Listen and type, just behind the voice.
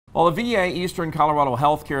Well, the VA Eastern Colorado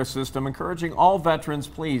Healthcare System encouraging all veterans,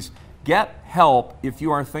 please get help if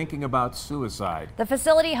you are thinking about suicide. The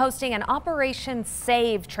facility hosting an Operation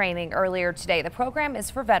SAVE training earlier today. The program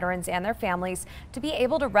is for veterans and their families to be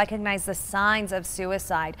able to recognize the signs of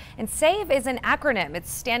suicide. And SAVE is an acronym.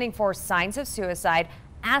 It's standing for Signs of Suicide,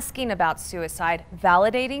 Asking About Suicide,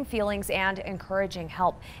 Validating Feelings, and Encouraging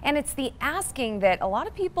Help. And it's the asking that a lot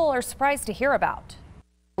of people are surprised to hear about.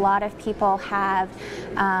 A lot of people have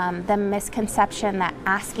the misconception that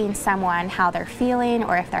asking someone how they're feeling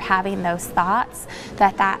or if they're having those thoughts,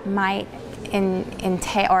 that might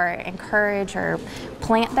entail or encourage or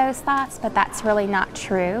plant those thoughts, but that's really not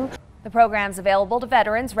true. The program's available to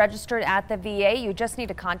veterans registered at the VA. You just need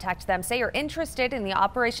to contact them. Say you're interested in the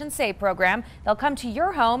Operation SAVE program. They'll come to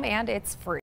your home and it's free.